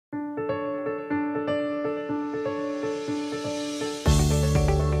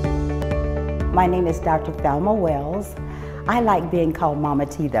My name is Dr. Thelma Wells. I like being called Mama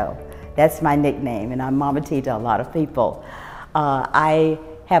T though. That's my nickname, and I'm Mama T to a lot of people. I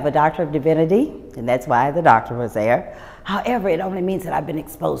have a Doctor of Divinity, and that's why the doctor was there. However, it only means that I've been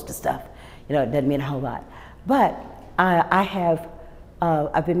exposed to stuff. You know, it doesn't mean a whole lot. But I've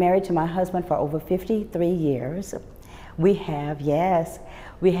been married to my husband for over 53 years. We have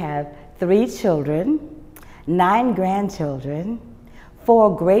 3 children, 9 grandchildren,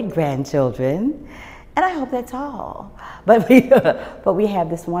 4 great-grandchildren, and I hope that's all. But we have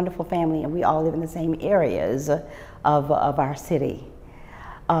this wonderful family, and we all live in the same areas of our city.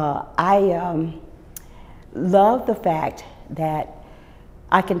 I love the fact that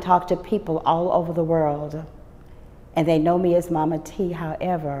I can talk to people all over the world, and they know me as Mama T.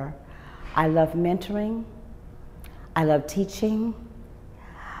 However, I love mentoring, I love teaching,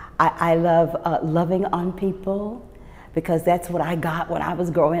 I love loving on people, because that's what I got when I was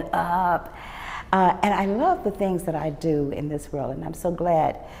growing up. And I love the things that I do in this world, and I'm so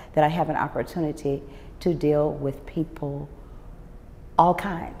glad that I have an opportunity to deal with people, all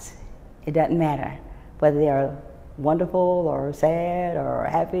kinds. It doesn't matter whether they're wonderful or sad or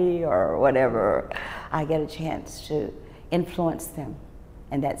happy or whatever. I get a chance to influence them,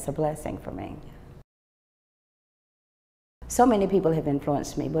 and that's a blessing for me. So many people have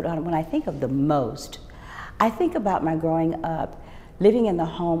influenced me, but when I think of the most, I think about my growing up, living in the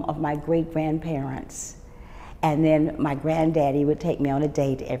home of my great-grandparents. And then my granddaddy would take me on a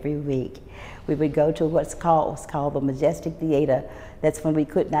date every week. We would go to what's called the Majestic Theater. That's when we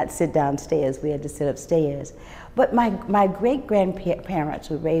could not sit downstairs, we had to sit upstairs. But my great-grandparents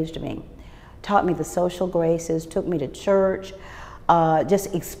who raised me taught me the social graces, took me to church,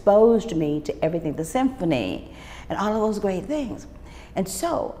 just exposed me to everything, the symphony, and all of those great things. And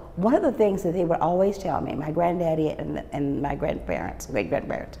so, one of the things that they would always tell me, my granddaddy and my grandparents,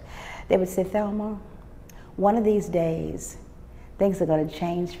 great-grandparents, they would say, Thelma, one of these days, things are going to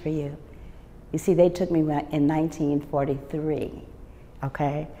change for you. You see, they took me in 1943,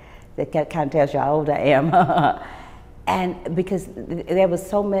 okay? That kind of tells you how old I am. And because there was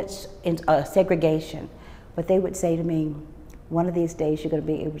so much segregation, but they would say to me, one of these days you're going to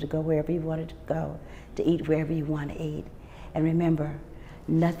be able to go wherever you wanted to go, to eat wherever you want to eat. And remember,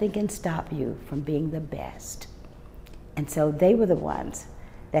 nothing can stop you from being the best. And so they were the ones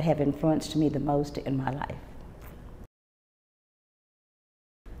that have influenced me the most in my life.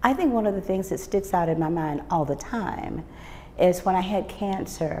 I think one of the things that sticks out in my mind all the time is when I had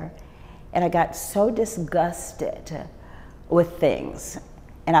cancer and I got so disgusted with things.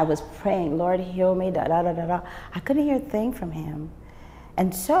 And I was praying, Lord, heal me, da da da da da. I couldn't hear a thing from him.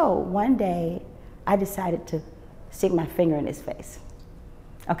 And so one day I decided to stick my finger in his face,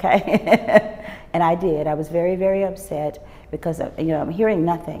 okay? And I did. I was very, very upset because I'm hearing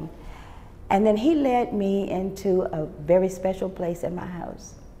nothing. And then he led me into a very special place in my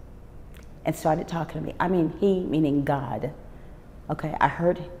house and started talking to me. I mean, he meaning God, okay? I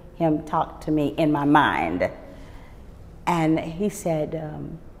heard him talk to me in my mind. And he said,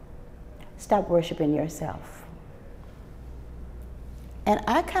 stop worshiping yourself. And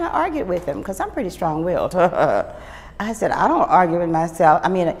I kind of argued with him because I'm pretty strong-willed. I said, I don't argue with myself. I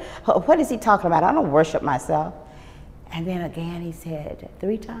mean, what is he talking about? I don't worship myself. And then again he said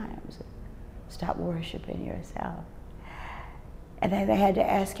 3 times, stop worshiping yourself. And then I had to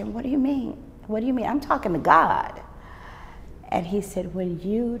ask him, what do you mean? What do you mean? I'm talking to God. And he said, when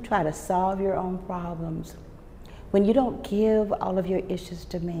you try to solve your own problems, when you don't give all of your issues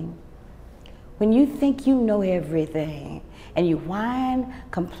to me, when you think you know everything, and you whine,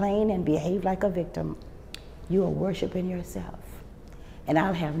 complain, and behave like a victim, you are worshiping yourself. And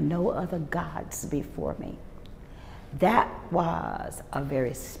I'll have no other gods before me. That was a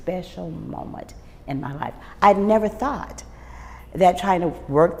very special moment in my life. I'd never thought that trying to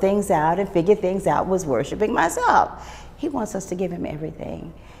work things out and figure things out was worshiping myself. He wants us to give him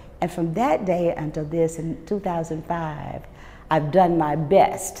everything. And from that day until this, in 2005, I've done my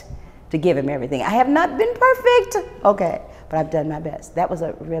best to give him everything. I have not been perfect, okay, but I've done my best. That was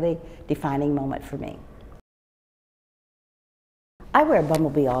a really defining moment for me. I wear a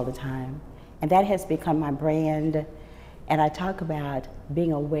bumblebee all the time, and that has become my brand, and I talk about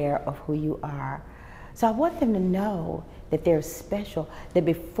being aware of who you are. So I want them to know that they're special, that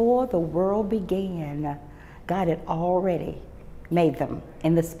before the world began, God had already made them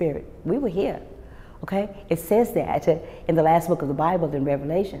in the spirit. We were here, okay? It says that in the last book of the Bible, in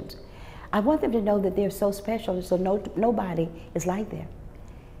Revelations. I want them to know that they're so special, so nobody is like them.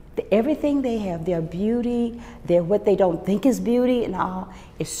 Everything they have, their beauty, their what they don't think is beauty and all,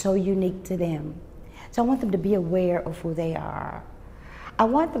 is so unique to them. So I want them to be aware of who they are. I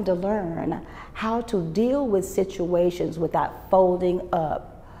want them to learn how to deal with situations without folding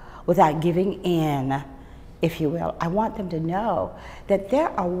up, without giving in, if you will. I want them to know that there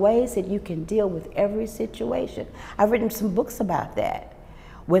are ways that you can deal with every situation. I've written some books about that,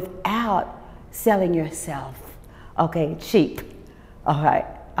 without selling yourself, okay, cheap. All right,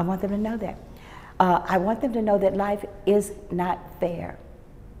 I want them to know that. I want them to know that life is not fair.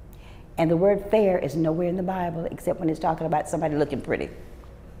 And the word fair is nowhere in the Bible except when it's talking about somebody looking pretty.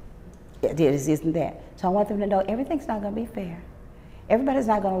 It isn't that. So I want them to know everything's not going to be fair. Everybody's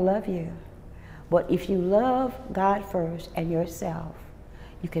not going to love you. But if you love God first and yourself,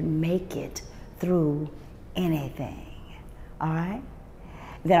 you can make it through anything. All right?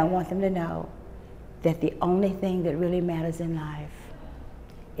 Then I want them to know that the only thing that really matters in life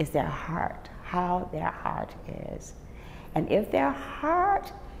is their heart, how their heart is. And if their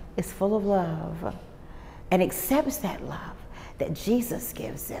heart is full of love and accepts that love that Jesus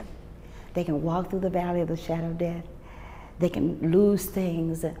gives them, they can walk through the valley of the shadow of death. They can lose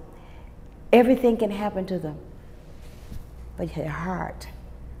things. Everything can happen to them. But their heart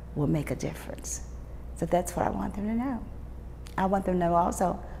will make a difference. So that's what I want them to know. I want them to know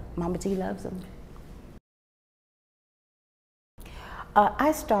also, Mama T loves them.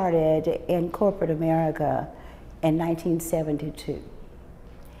 I started in corporate America in 1972.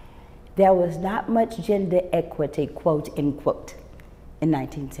 There was not much gender equity, quote, unquote, in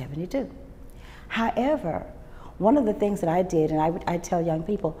 1972. However, one of the things that I did, and I tell young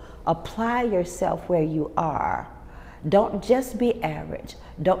people, apply yourself where you are. Don't just be average.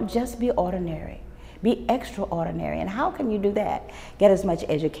 Don't just be ordinary. Be extraordinary. And how can you do that? Get as much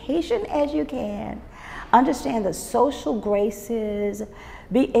education as you can. Understand the social graces.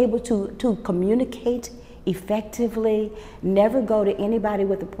 Be able to communicate effectively. Never go to anybody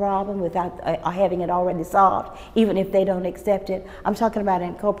with a problem without having it already solved, even if they don't accept it. I'm talking about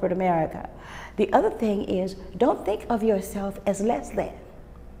in corporate America. The other thing is, don't think of yourself as less than.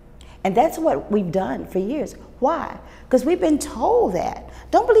 And that's what we've done for years. Why? Because we've been told that.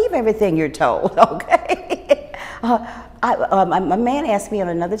 Don't believe everything you're told, okay? A man asked me on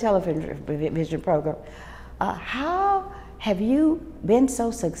another television program, how have you been so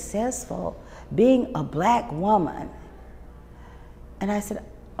successful being a black woman? And I said,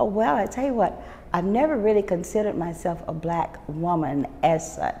 oh, well, I tell you what, I've never really considered myself a black woman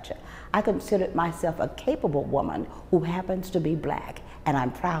as such. I considered myself a capable woman who happens to be black, and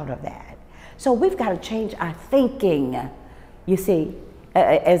I'm proud of that. So we've got to change our thinking. You see,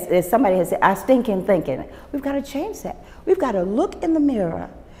 as somebody has said, our stinkin thinking. We've got to change that. We've got to look in the mirror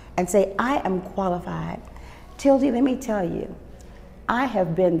and say, I am qualified. Tildy, let me tell you, I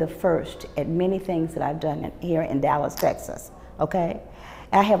have been the first at many things that I've done here in Dallas, Texas, okay?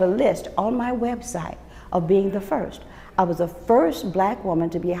 I have a list on my website of being the first. I was the first black woman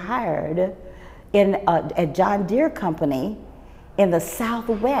to be hired in a John Deere company in the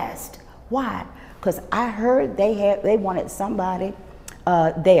Southwest. Why? Because I heard they wanted somebody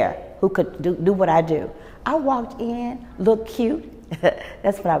there who could do what I do. I walked in, looked cute.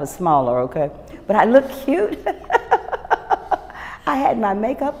 That's when I was smaller, okay? But I looked cute. I had my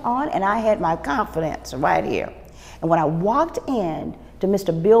makeup on and I had my confidence right here. And when I walked in to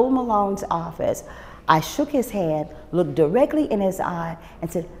Mr. Bill Malone's office, I shook his hand, looked directly in his eye,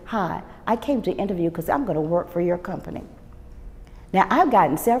 and said, hi, I came to interview because I'm going to work for your company. Now, I've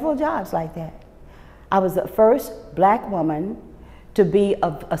gotten several jobs like that. I was the first black woman to be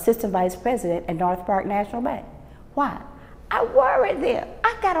an assistant vice president at North Park National Bank. Why? I worried them.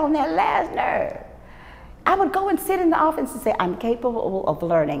 I got on their last nerve. I would go and sit in the office and say, I'm capable of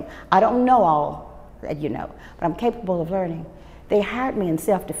learning. I don't know all that you know, but I'm capable of learning. They hired me in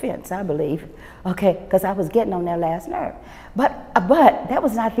self-defense, I believe, okay, because I was getting on their last nerve. But that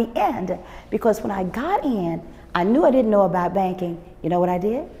was not the end, because when I got in, I knew I didn't know about banking. You know what I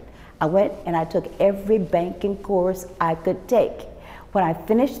did? I went and I took every banking course I could take. When I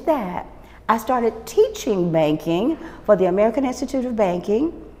finished that, I started teaching banking for the American Institute of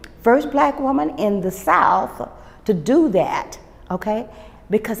Banking, first black woman in the South to do that, okay?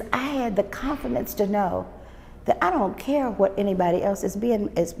 Because I had the confidence to know that I don't care what anybody else is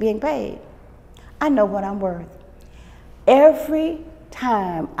being paid. I know what I'm worth. Every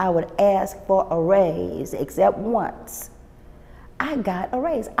time I would ask for a raise, except once, I got a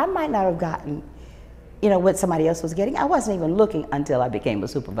raise. I might not have gotten, you know, what somebody else was getting. I wasn't even looking until I became a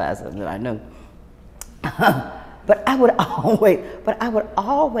supervisor that I knew. But I would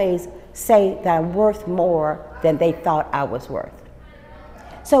always say that I'm worth more than they thought I was worth.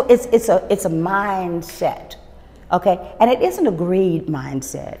 So it's a mindset. Okay, and it isn't a greed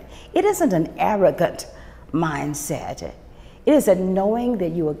mindset. It isn't an arrogant mindset. It is a knowing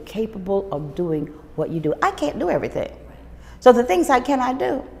that you are capable of doing what you do. I can't do everything. So the things I cannot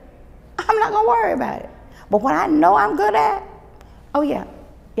do, I'm not going to worry about it. But what I know I'm good at, oh yeah,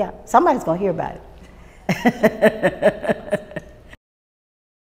 somebody's going to hear about it.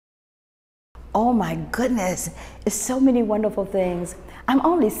 Oh my goodness, it's so many wonderful things. I'm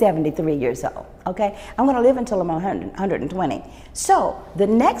only 73 years old, okay? I'm gonna live until I'm 120. So the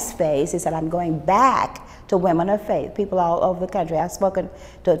next phase is that I'm going back to women of faith, people all over the country. I've spoken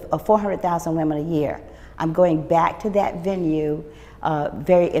to 400,000 women a year. I'm going back to that venue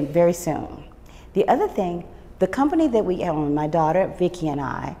very soon. The other thing, the company that we own, my daughter Vicki and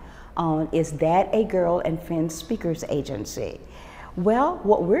I own, is That a Girl and Friends Speakers Agency. Well,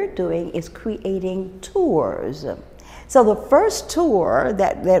 what we're doing is creating tours. So the first tour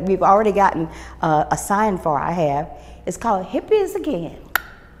that we've already gotten assigned for, is called Hippies Again.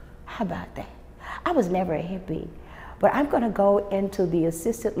 How about that? I was never a hippie, but I'm going to go into the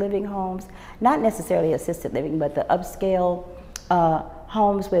assisted living homes, not necessarily assisted living, but the upscale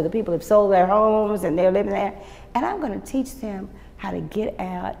homes where the people have sold their homes and they're living there, and I'm going to teach them how to get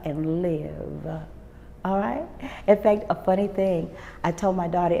out and live. All right? In fact, a funny thing, I told my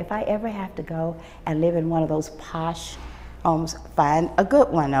daughter, if I ever have to go and live in one of those posh homes, find a good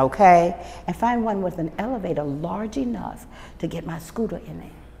one, okay? And find one with an elevator large enough to get my scooter in there.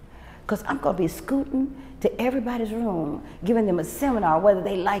 Because I'm going to be scooting to everybody's room, giving them a seminar whether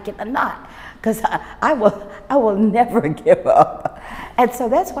they like it or not. Because I will never give up. And so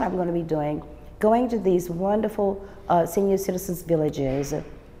that's what I'm going to be doing, going to these wonderful senior citizens villages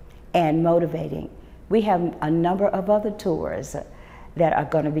and motivating. We have a number of other tours that are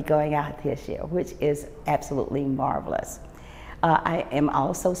going to be going out this year, which is absolutely marvelous. I am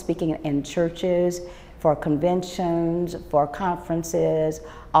also speaking in churches, for conventions, for conferences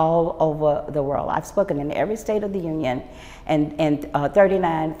all over the world. I've spoken in every state of the union and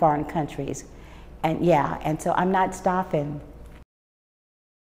 39 foreign countries. And so I'm not stopping.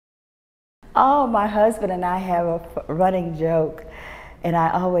 Oh, my husband and I have a running joke. And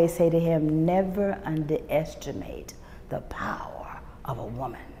I always say to him, never underestimate the power of a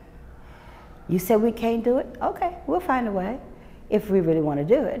woman. You said we can't do it? Okay, we'll find a way if we really want to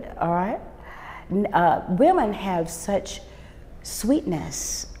do it, all right? Women have such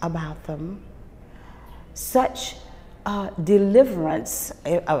sweetness about them, such delivery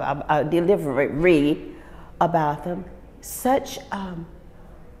about them, such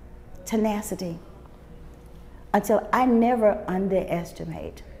tenacity. Until I never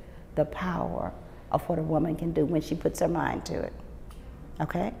underestimate the power of what a woman can do when she puts her mind to it,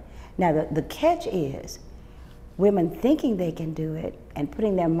 okay? Now the catch is women thinking they can do it and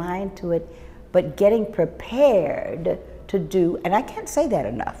putting their mind to it, but getting prepared to do, and I can't say that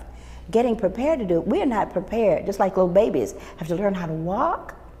enough, getting prepared to do it. We are not prepared, just like little babies have to learn how to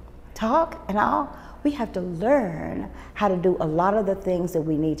walk, talk, and all. We have to learn how to do a lot of the things that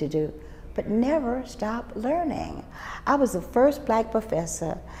we need to do, but never stop learning. I was the first black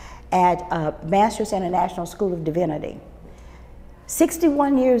professor at Masters International School of Divinity.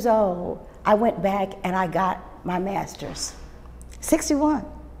 61 years old, I went back and I got my master's. 61.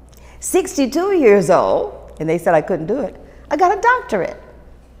 62 years old, and they said I couldn't do it, I got a doctorate.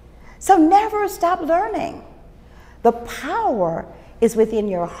 So never stop learning. The power is within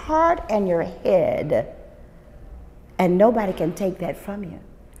your heart and your head, and nobody can take that from you.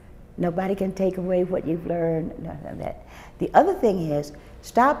 Nobody can take away what you've learned, none of that. The other thing is,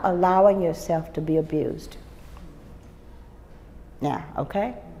 stop allowing yourself to be abused. Now,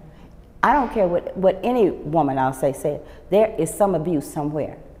 okay? I don't care what any woman I'll say, there is some abuse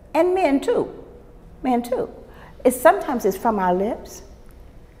somewhere. And men too, men too. Sometimes it's from our lips,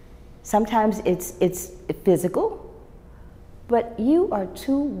 sometimes it's physical, but you are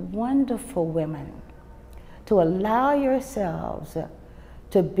two wonderful women to allow yourselves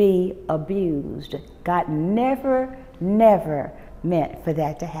to be abused. God never, never meant for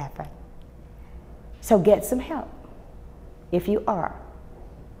that to happen. So get some help if you are.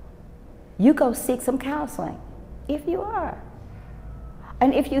 You go seek some counseling if you are.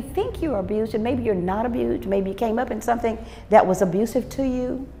 And if you think you're abused, and maybe you're not abused, maybe you came up in something that was abusive to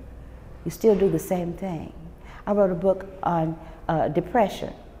you, you still do the same thing. I wrote a book on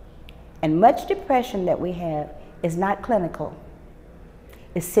depression. And much depression that we have is not clinical.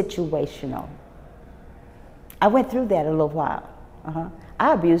 It's situational. I went through that a little while.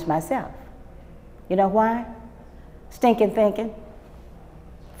 I abused myself. You know why? Stinkin thinking.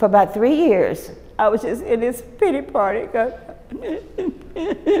 For about 3 years, I was just in this pity party because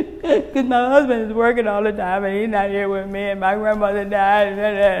my husband is working all the time and he's not here with me, and my grandmother died.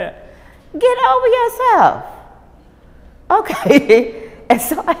 Get over yourself. Okay, and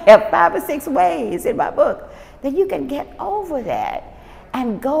so I have 5 or 6 ways in my book that you can get over that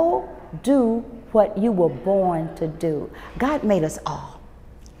and go do what you were born to do. God made us all.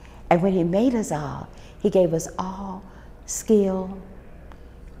 And when he made us all, he gave us all skill,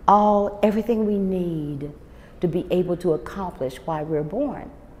 everything we need to be able to accomplish why we're born.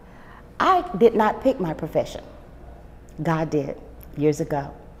 I did not pick my profession. God did years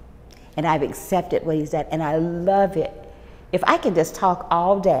ago. And I've accepted what he's done, and I love it. If I can just talk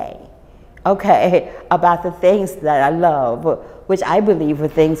all day, okay, about the things that I love, which I believe are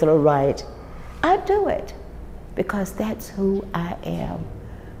things that are right, I do it because that's who I am.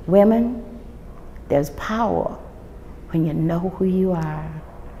 Women, there's power when you know who you are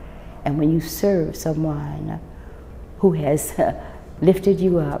and when you serve someone who has lifted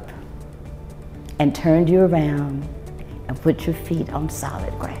you up and turned you around and put your feet on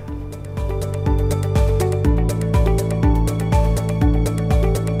solid ground.